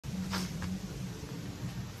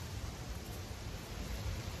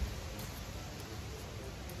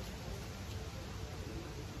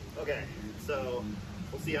Okay, so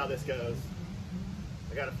we'll see how this goes.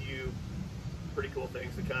 I got a few pretty cool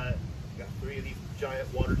things to cut. Got 3 of these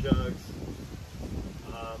giant water jugs.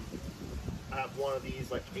 I have one of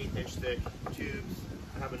these like 1/8-inch thick tubes.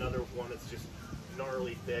 I have another one that's just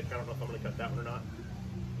gnarly thick. I don't know if I'm gonna cut that one or not.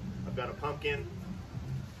 I've got a pumpkin.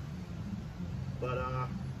 But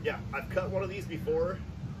yeah, I've cut one of these before.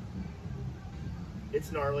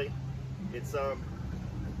 It's gnarly. It's that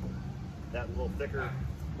little thicker,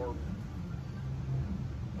 more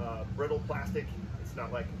brittle plastic. It's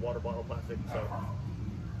not like water bottle plastic. So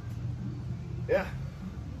yeah,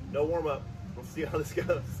 no warm up. We'll see how this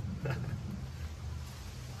goes.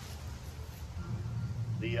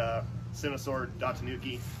 The Sinosword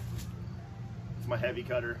Dotanuki. It's my heavy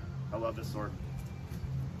cutter. I love this sword.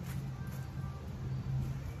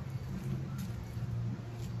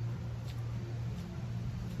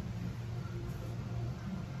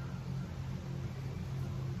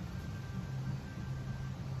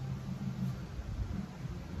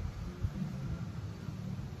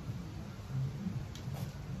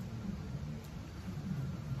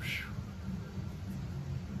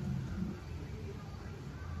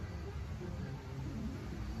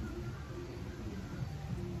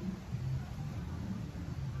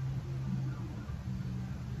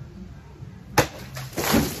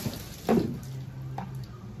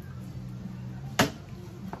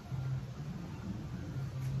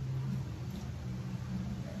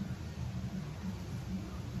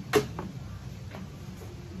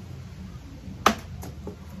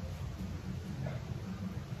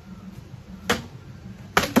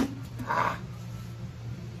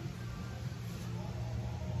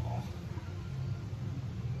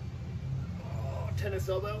 Tennis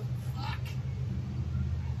elbow. Fuck.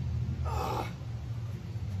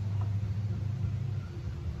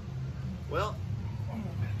 Well,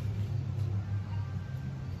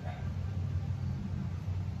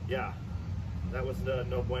 yeah, that was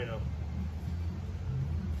no bueno.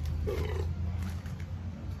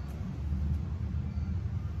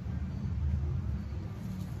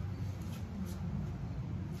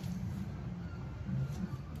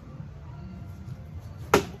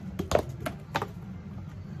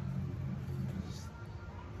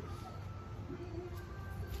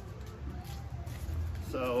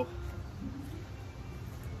 So,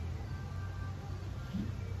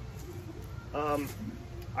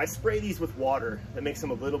 I spray these with water. That makes them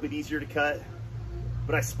a little bit easier to cut.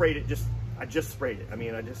 But I sprayed it I just sprayed it. I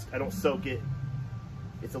mean, I don't soak it.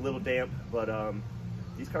 It's a little damp, but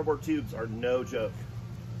these cardboard tubes are no joke.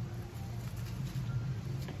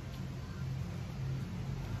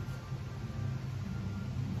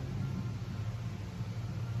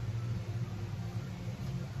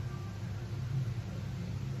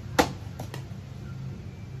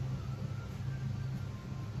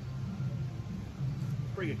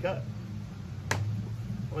 Pretty good cut.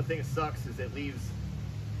 One thing that sucks is it leaves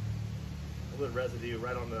a little residue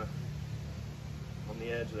right on the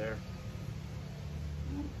edge there.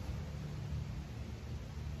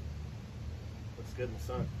 Looks good in the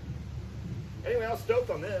sun. Anyway, I was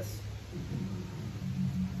stoked on this.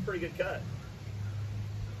 Pretty good cut.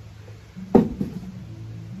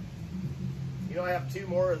 You know, I have 2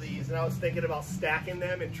 more of these, and I was thinking about stacking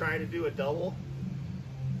them and trying to do a double.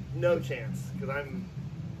 No chance, because I'm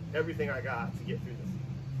everything I got to get through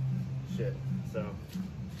this shit. So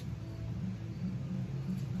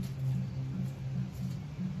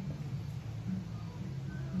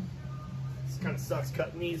this kind of sucks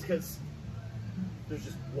cutting these because there's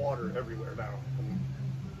just water everywhere now. I mean,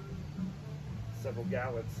 several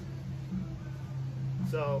gallons.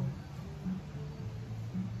 So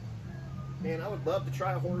man, I would love to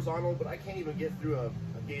try a horizontal, but I can't even get through a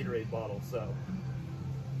Gatorade bottle. So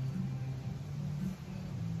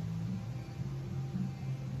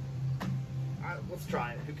let's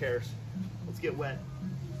try it. Who cares? Let's get wet.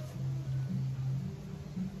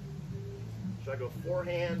 Should I go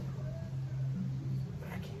forehand?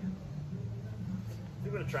 Backhand. I think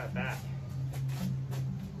I'm gonna try it back.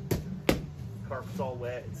 Carpet's all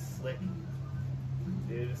wet. It's slick.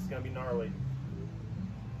 Dude, this is gonna be gnarly.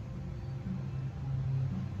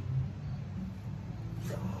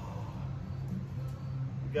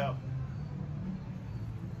 Go.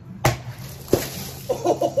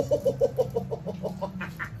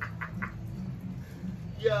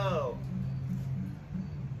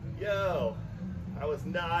 Yo, I was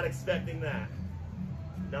not expecting that.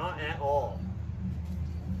 Not at all.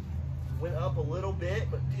 Went up a little bit,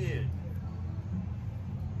 but dude,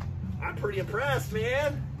 I'm pretty impressed,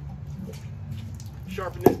 man.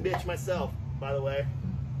 Sharpened this bitch myself, by the way.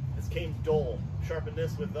 This came dull. Sharpened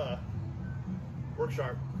this with Work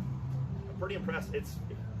Sharp. pretty impressed.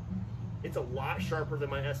 It's a lot sharper than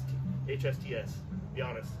my HSTS, to be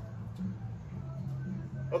honest.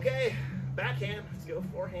 Okay, backhand. Let's go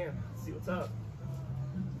forehand. Let's see what's up.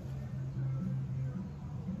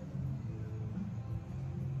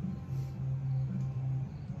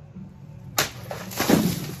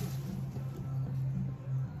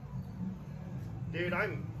 Dude,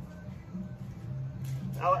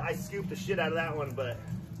 I scooped the shit out of that one, but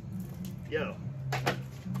yo,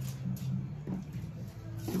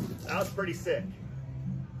 that was pretty sick.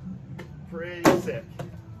 Pretty sick.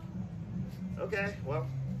 Okay, well,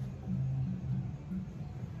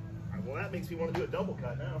 that makes me want to do a double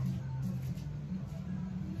cut now.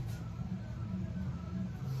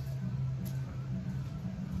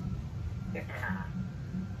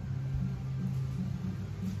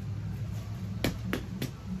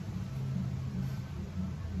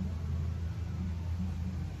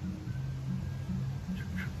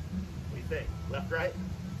 What do you think? Left, right?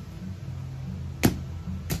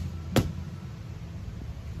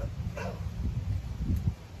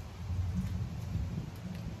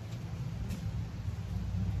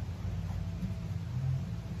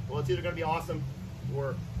 Well, it's either going to be awesome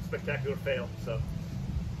or spectacular fail, so.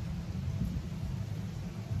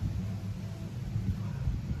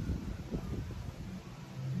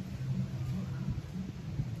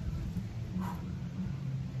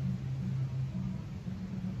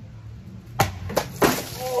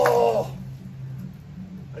 Oh!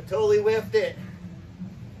 I totally whiffed it.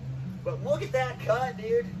 But look at that cut,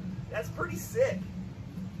 dude. That's pretty sick.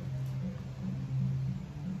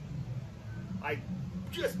 I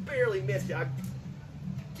just barely missed it.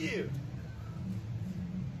 Dude,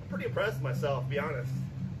 I'm pretty impressed with myself, to be honest.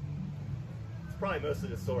 It's probably mostly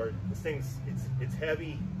the sword. This thing's, it's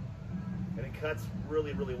heavy and it cuts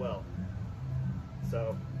really, really well.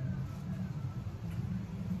 So,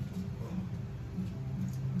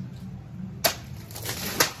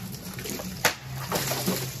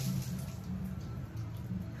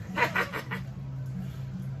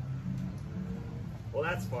 well,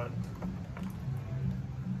 that's fun.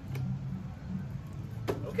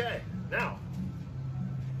 Okay, now,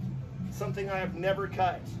 something I have never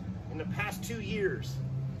cut. In the past 2 years,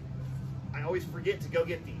 I always forget to go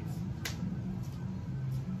get these.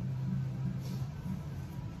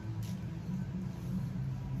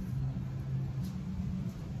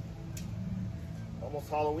 Almost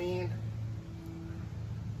Halloween,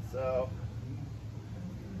 so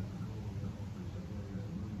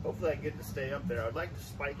hopefully I get to stay up there. I'd like to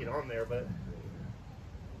spike it on there, but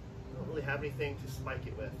I don't really have anything to spike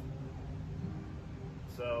it with.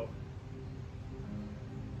 So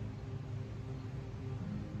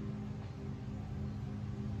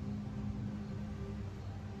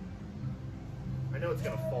I know it's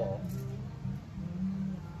gonna fall.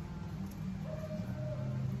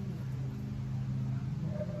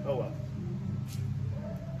 Oh well.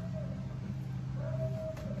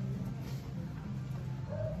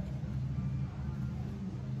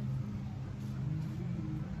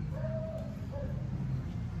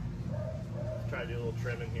 Try to do a little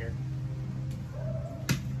trim in here.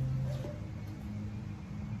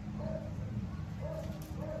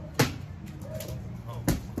 Oh.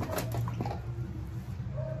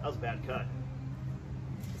 That was a bad cut.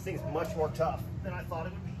 This thing's much more tough than I thought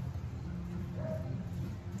it would be.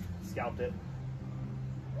 Scalped it.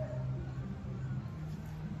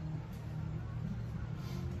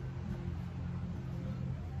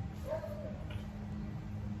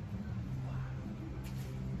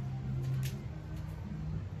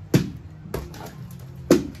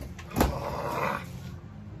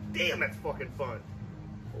 Damn, that's fucking fun.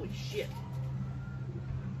 Holy shit.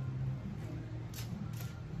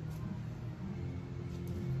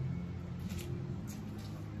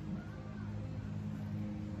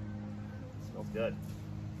 Smells good.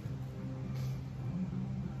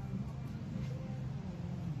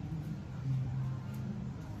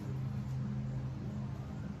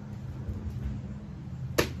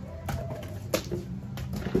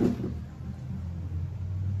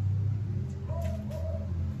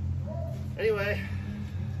 Anyway,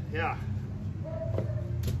 yeah,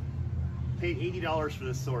 paid $80 for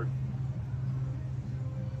this sword.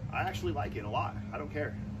 I actually like it a lot. I don't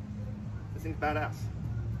care. This thing's badass.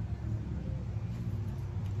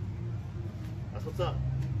 That's what's up.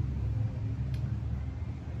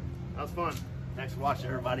 That was fun. Thanks for watching,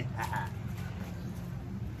 everybody.